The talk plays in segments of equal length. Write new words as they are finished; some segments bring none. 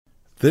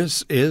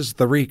This is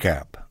The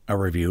Recap, a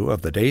review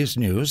of the day's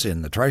news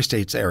in the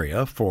Tri-States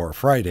area for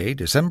Friday,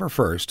 December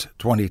 1st,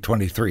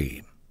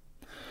 2023.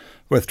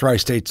 With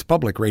Tri-States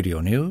Public Radio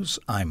News,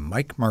 I'm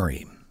Mike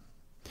Murray.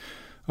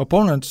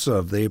 Opponents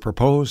of the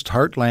proposed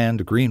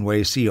Heartland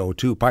Greenway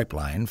CO2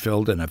 pipeline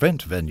filled an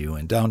event venue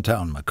in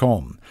downtown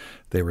Macomb.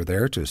 They were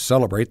there to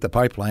celebrate the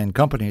pipeline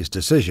company's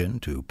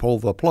decision to pull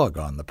the plug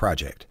on the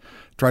project.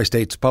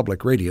 Tri-States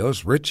Public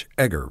Radio's Rich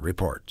Egger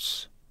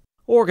reports.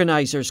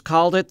 Organizers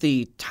called it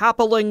the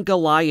Toppling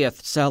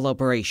Goliath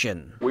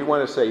celebration. We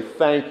want to say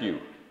thank you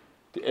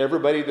to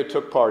everybody that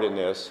took part in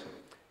this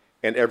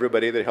and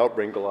everybody that helped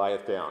bring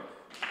Goliath down.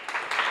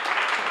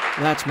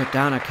 That's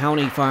McDonough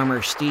County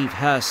farmer Steve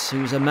Hess,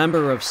 who's a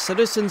member of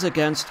Citizens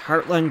Against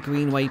Heartland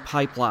Greenway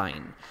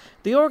Pipeline.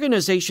 The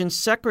organization's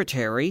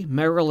secretary,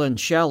 Marilyn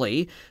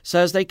Shelley,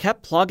 says they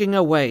kept plugging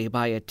away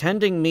by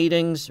attending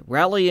meetings,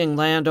 rallying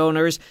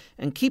landowners,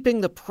 and keeping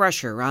the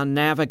pressure on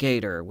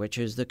Navigator, which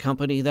is the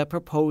company that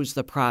proposed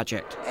the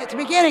project. At the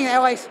beginning, they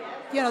always,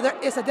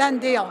 it's a done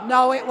deal.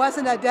 No, it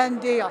wasn't a done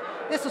deal.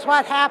 This is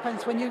what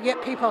happens when you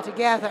get people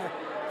together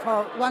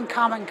for one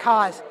common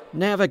cause.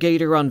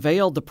 Navigator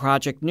unveiled the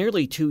project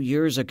nearly 2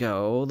 years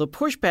ago. The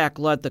pushback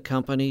led the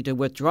company to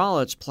withdraw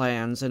its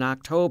plans in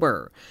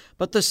October.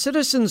 But the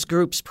Citizens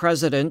Group's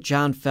president,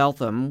 John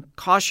Feltham,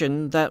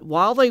 cautioned that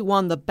while they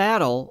won the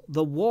battle,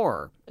 the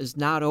war is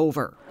not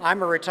over.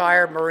 I'm a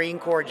retired Marine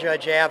Corps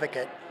judge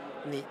advocate.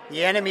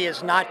 The enemy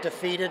is not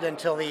defeated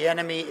until the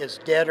enemy is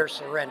dead or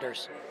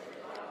surrenders.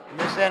 And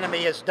this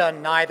enemy has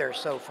done neither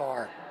so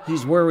far.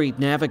 He's worried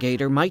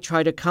Navigator might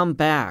try to come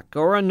back,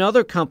 or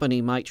another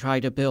company might try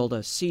to build a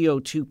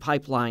CO2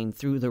 pipeline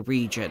through the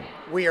region.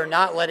 We are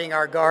not letting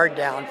our guard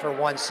down for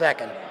 1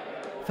 second.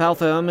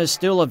 Feltham is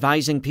still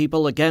advising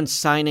people against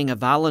signing a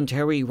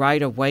voluntary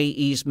right-of-way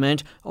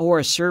easement or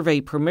a survey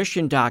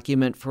permission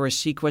document for a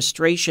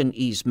sequestration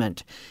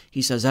easement.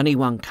 He says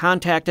anyone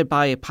contacted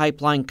by a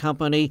pipeline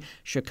company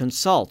should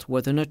consult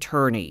with an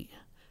attorney.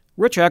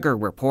 Rich Egger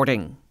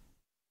reporting.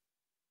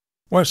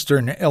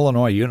 Western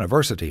Illinois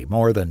University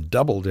more than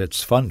doubled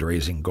its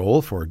fundraising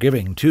goal for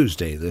Giving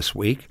Tuesday this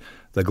week.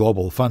 The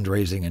global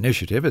fundraising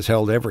initiative is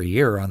held every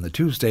year on the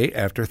Tuesday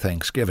after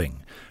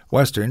Thanksgiving.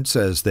 Western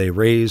says they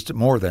raised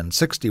more than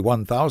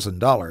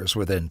 $61,000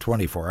 within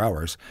 24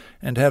 hours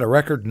and had a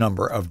record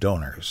number of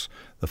donors.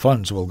 The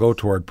funds will go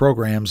toward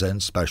programs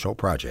and special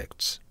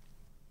projects.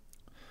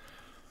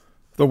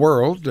 The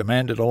world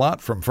demanded a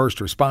lot from first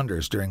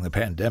responders during the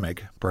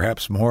pandemic,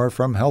 perhaps more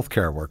from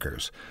healthcare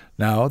workers.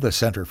 Now the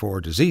Center for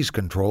Disease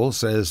Control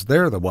says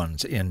they're the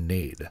ones in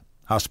need.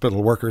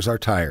 Hospital workers are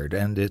tired,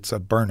 and it's a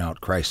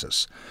burnout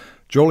crisis.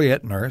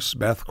 Joliet nurse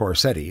Beth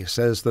Corsetti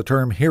says the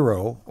term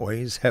hero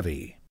weighs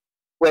heavy.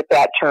 With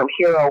that term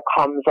hero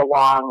comes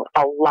along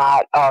a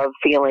lot of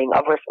feeling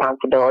of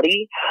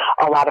responsibility,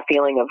 a lot of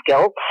feeling of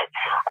guilt,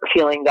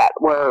 feeling that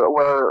we're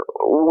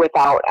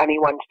without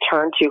anyone to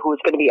turn to who's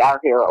going to be our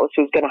heroes,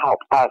 who's going to help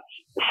us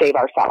save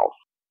ourselves.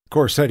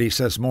 Corsetti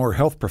says more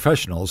health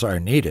professionals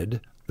are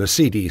needed. The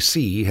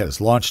CDC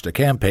has launched a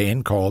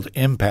campaign called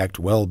Impact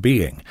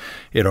Well-Being.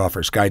 It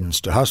offers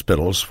guidance to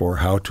hospitals for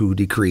how to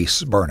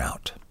decrease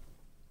burnout.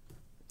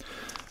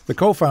 The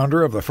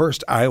co-founder of the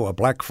first Iowa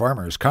Black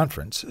Farmers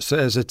Conference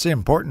says it's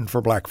important for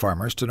black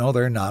farmers to know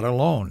they're not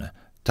alone.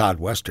 Todd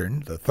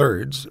Western,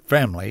 III's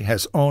family,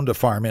 has owned a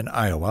farm in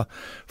Iowa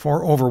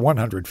for over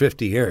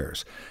 150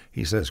 years.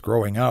 He says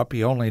growing up,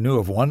 he only knew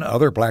of one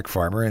other black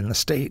farmer in the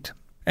state.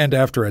 And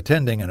after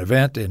attending an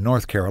event in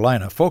North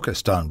Carolina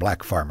focused on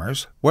black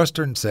farmers,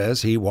 Western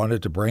says he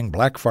wanted to bring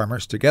black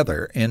farmers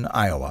together in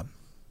Iowa.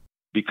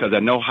 Because I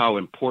know how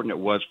important it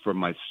was for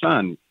my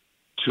son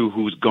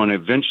who's going to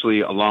eventually,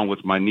 along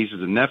with my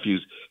nieces and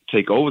nephews,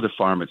 take over the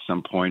farm at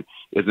some point.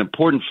 It's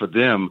important for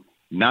them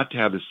not to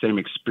have the same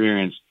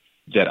experience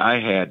that I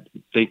had,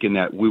 thinking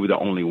that we were the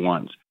only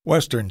ones.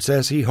 Western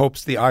says he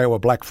hopes the Iowa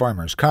Black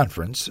Farmers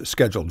Conference,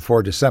 scheduled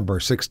for December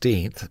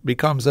 16th,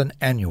 becomes an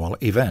annual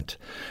event,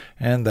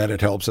 and that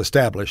it helps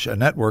establish a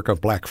network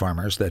of black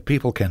farmers that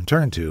people can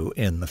turn to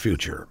in the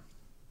future.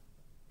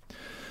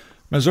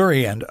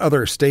 Missouri and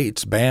other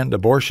states banned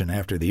abortion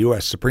after the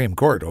U.S. Supreme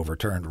Court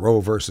overturned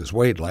Roe v.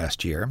 Wade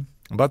last year,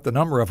 but the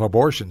number of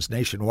abortions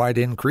nationwide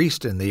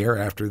increased in the year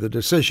after the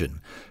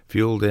decision,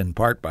 fueled in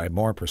part by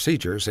more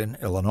procedures in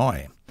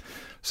Illinois.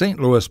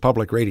 St. Louis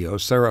Public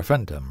Radio's Sarah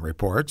Fenton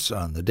reports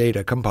on the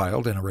data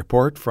compiled in a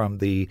report from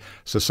the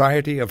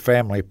Society of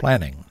Family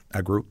Planning,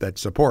 a group that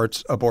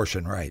supports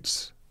abortion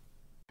rights.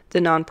 The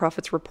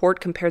nonprofit's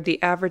report compared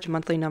the average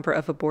monthly number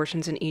of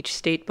abortions in each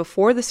state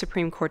before the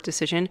Supreme Court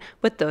decision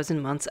with those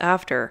in months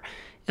after.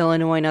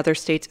 Illinois and other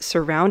states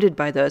surrounded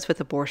by those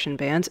with abortion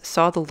bans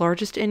saw the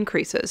largest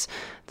increases.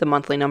 The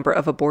monthly number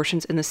of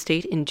abortions in the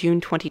state in June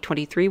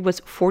 2023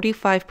 was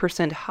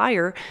 45%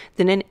 higher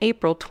than in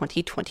April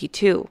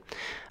 2022.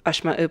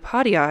 Ashma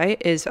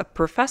Upadhyay is a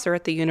professor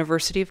at the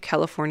University of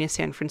California,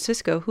 San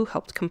Francisco, who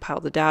helped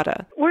compile the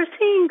data. We're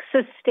seeing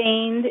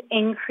sustained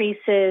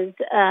increases,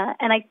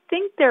 and I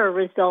think they're a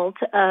result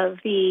of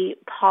the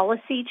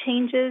policy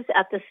changes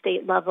at the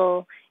state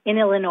level in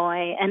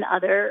Illinois and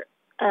other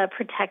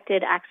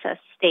protected access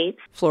states.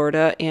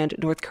 Florida and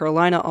North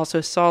Carolina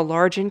also saw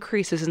large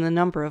increases in the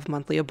number of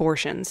monthly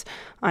abortions.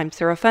 I'm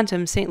Sarah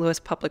Fenton, St. Louis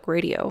Public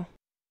Radio.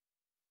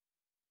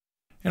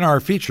 In our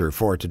feature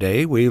for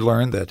today, we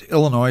learned that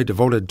Illinois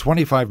devoted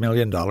 $25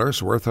 million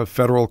worth of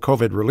federal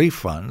COVID relief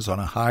funds on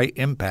a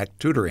high-impact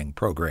tutoring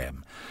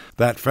program.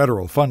 That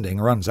federal funding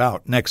runs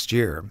out next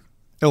year.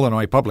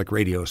 Illinois Public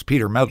Radio's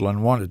Peter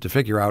Medlin wanted to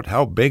figure out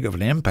how big of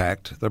an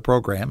impact the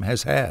program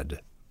has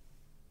had.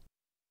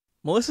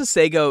 Melissa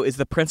Sago is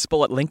the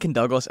principal at Lincoln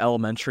Douglas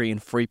Elementary in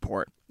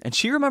Freeport, and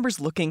she remembers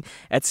looking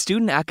at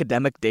student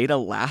academic data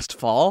last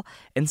fall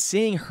and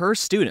seeing her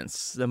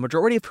students, the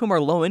majority of whom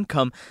are low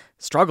income,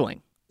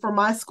 struggling. For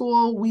my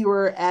school, we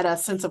were at a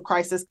sense of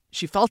crisis.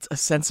 She felt a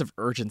sense of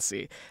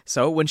urgency.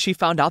 So when she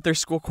found out their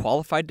school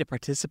qualified to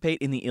participate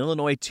in the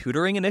Illinois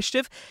Tutoring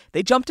Initiative,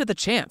 they jumped at the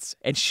chance,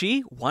 and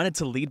she wanted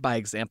to lead by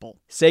example.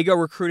 Sago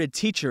recruited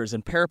teachers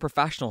and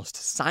paraprofessionals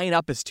to sign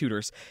up as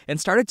tutors and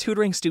started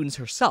tutoring students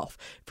herself.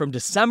 From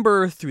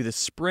December through the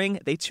spring,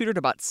 they tutored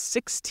about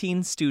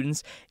 16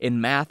 students in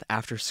math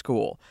after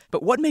school.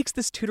 But what makes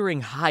this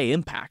tutoring high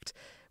impact?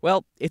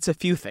 Well, it's a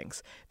few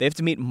things. They have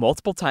to meet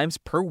multiple times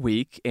per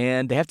week,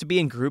 and they have to be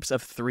in groups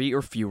of 3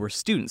 or fewer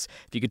students.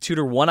 If you could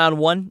tutor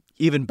one-on-one,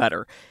 even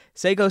better.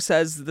 Sago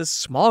says the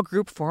small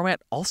group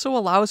format also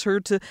allows her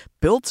to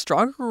build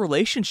stronger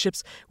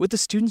relationships with the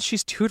students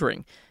she's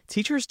tutoring.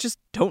 Teachers just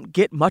don't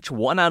get much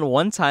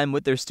one-on-one time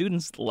with their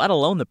students, let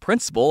alone the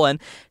principal, and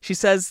she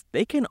says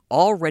they can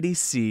already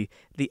see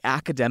the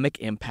academic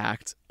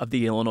impact of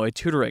the Illinois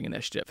Tutoring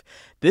Initiative.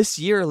 This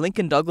year,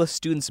 Lincoln Douglas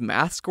students'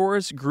 math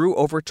scores grew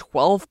over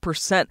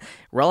 12%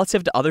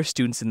 relative to other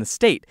students in the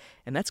state,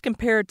 and that's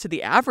compared to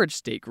the average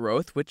state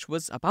growth, which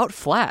was about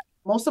flat.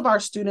 Most of our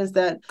students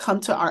that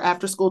come to our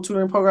after-school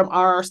tutoring program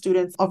are our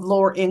students of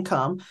lower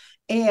income,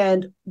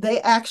 and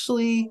they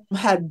actually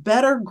had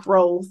better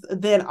growth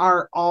than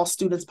our all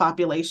students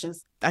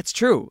populations. That's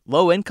true.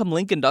 Low-income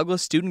Lincoln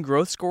Douglas student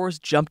growth scores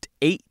jumped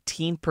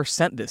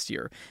 18% this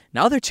year.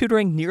 Now they're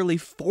tutoring nearly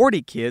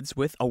 40 kids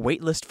with a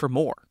wait list for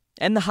more.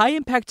 And the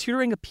high-impact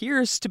tutoring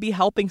appears to be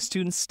helping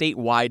students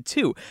statewide,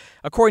 too.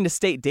 According to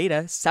state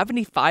data,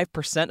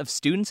 75% of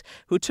students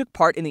who took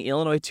part in the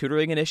Illinois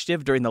Tutoring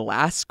Initiative during the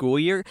last school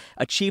year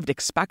achieved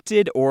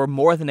expected or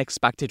more than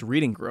expected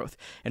reading growth.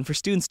 And for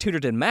students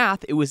tutored in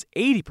math, it was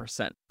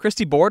 80%.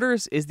 Christy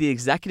Borders is the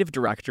executive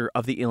director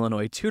of the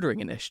Illinois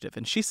Tutoring Initiative,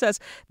 and she says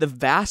the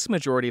vast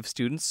majority of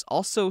students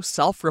also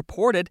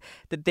self-reported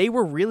that they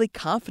were really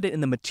confident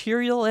in the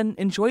material and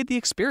enjoyed the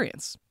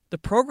experience. The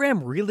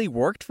program really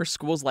worked for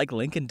schools like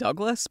Lincoln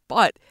Douglas,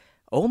 but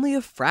only a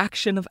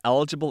fraction of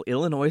eligible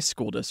Illinois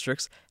school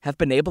districts have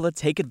been able to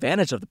take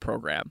advantage of the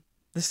program.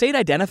 The state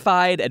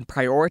identified and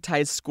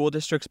prioritized school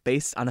districts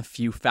based on a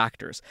few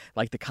factors,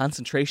 like the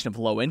concentration of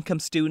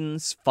low-income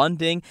students,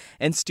 funding,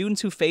 and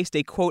students who faced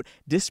a, quote,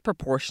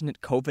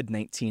 disproportionate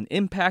COVID-19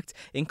 impact,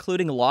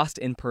 including lost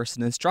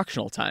in-person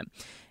instructional time.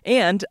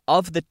 And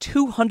of the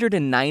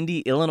 290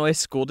 Illinois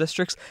school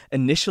districts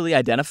initially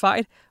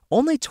identified,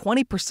 only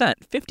 20%,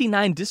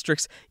 59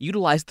 districts,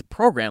 utilized the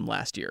program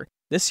last year.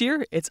 This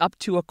year, it's up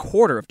to a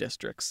quarter of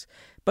districts.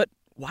 But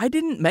why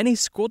didn't many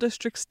school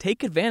districts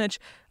take advantage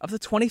of the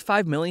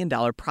 $25 million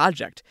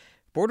project?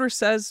 Borders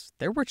says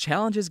there were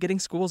challenges getting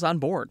schools on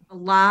board. A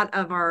lot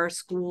of our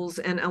schools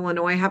in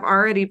Illinois have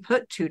already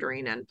put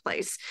tutoring in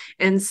place.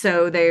 And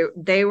so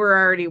they were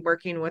already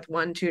working with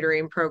one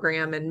tutoring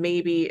program, and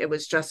maybe it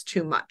was just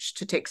too much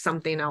to take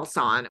something else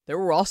on. There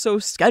were also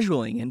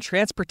scheduling and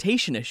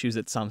transportation issues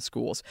at some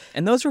schools,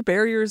 and those were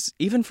barriers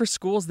even for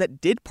schools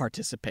that did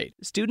participate.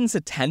 Students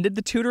attended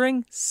the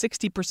tutoring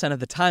 60% of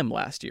the time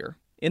last year.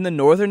 In the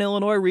northern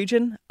Illinois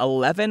region,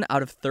 11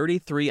 out of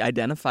 33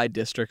 identified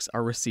districts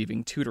are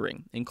receiving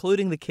tutoring,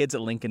 including the kids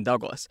at Lincoln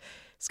Douglas.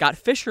 Scott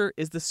Fisher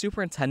is the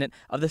superintendent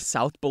of the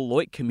South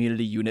Beloit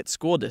Community Unit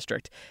School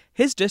District.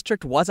 His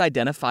district was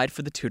identified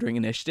for the tutoring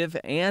initiative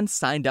and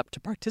signed up to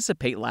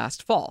participate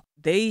last fall.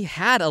 They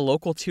had a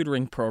local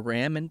tutoring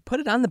program and put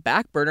it on the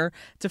back burner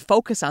to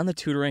focus on the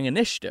tutoring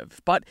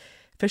initiative, but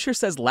Fisher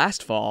says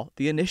last fall,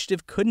 the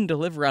initiative couldn't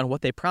deliver on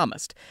what they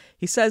promised.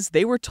 He says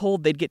they were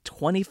told they'd get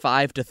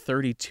 25 to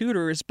 30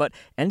 tutors, but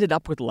ended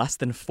up with less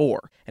than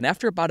 4. And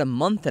after about a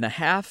month and a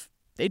half,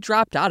 they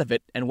dropped out of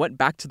it and went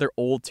back to their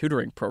old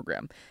tutoring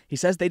program. He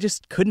says they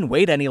just couldn't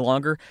wait any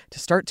longer to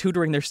start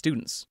tutoring their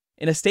students.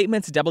 In a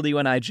statement to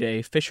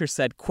WNIJ, Fisher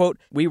said, quote,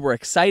 "We were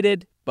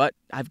excited, but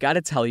I've got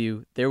to tell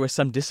you, there was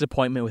some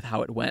disappointment with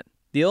how it went."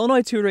 The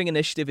Illinois Tutoring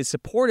Initiative is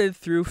supported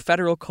through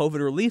federal COVID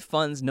relief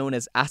funds known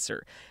as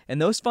ESSER,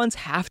 and those funds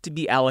have to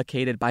be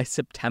allocated by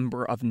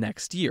September of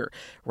next year.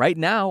 Right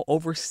now,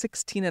 over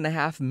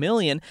 $16.5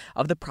 million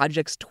of the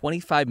project's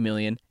 $25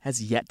 million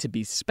has yet to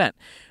be spent.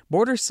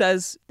 Borders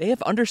says they have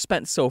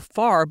underspent so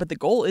far, but the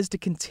goal is to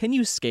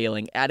continue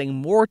scaling, adding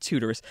more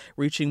tutors,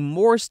 reaching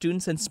more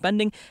students, and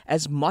spending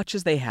as much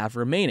as they have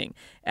remaining.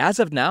 As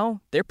of now,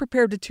 they're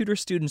prepared to tutor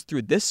students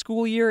through this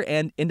school year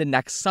and into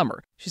next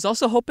summer. She's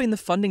also hoping the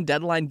funding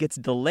deadline gets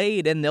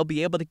delayed and they'll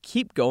be able to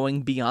keep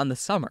going beyond the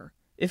summer.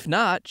 If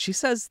not, she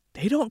says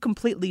they don't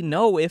completely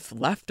know if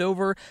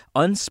leftover,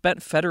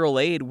 unspent federal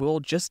aid will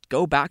just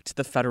go back to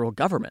the federal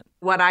government.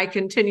 What I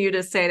continue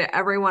to say to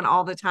everyone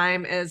all the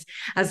time is,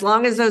 as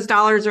long as those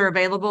dollars are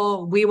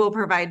available, we will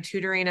provide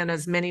tutoring in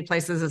as many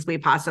places as we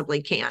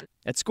possibly can.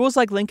 At schools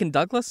like Lincoln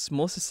Douglas,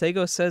 Melissa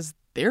Sago says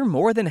they're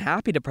more than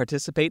happy to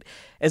participate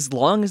as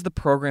long as the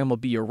program will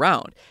be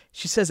around.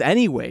 She says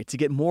any way to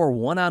get more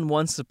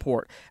one-on-one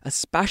support,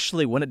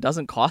 especially when it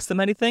doesn't cost them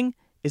anything,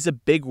 is a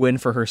big win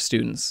for her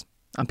students.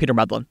 I'm Peter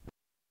Medlin.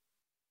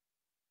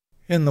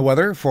 In the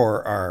weather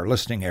for our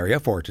listening area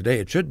for today,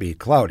 it should be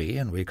cloudy,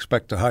 and we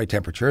expect a high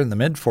temperature in the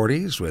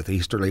mid-40s with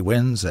easterly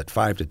winds at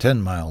 5 to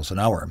 10 miles an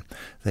hour.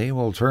 They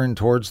will turn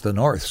towards the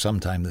north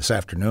sometime this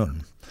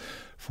afternoon.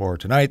 For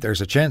tonight, there's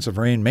a chance of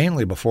rain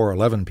mainly before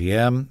 11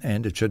 p.m.,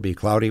 and it should be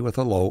cloudy with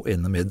a low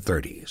in the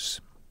mid-30s.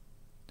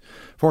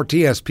 For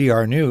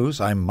TSPR News,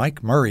 I'm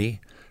Mike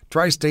Murray.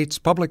 Tri-States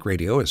Public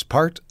Radio is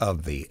part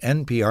of the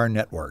NPR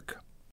network.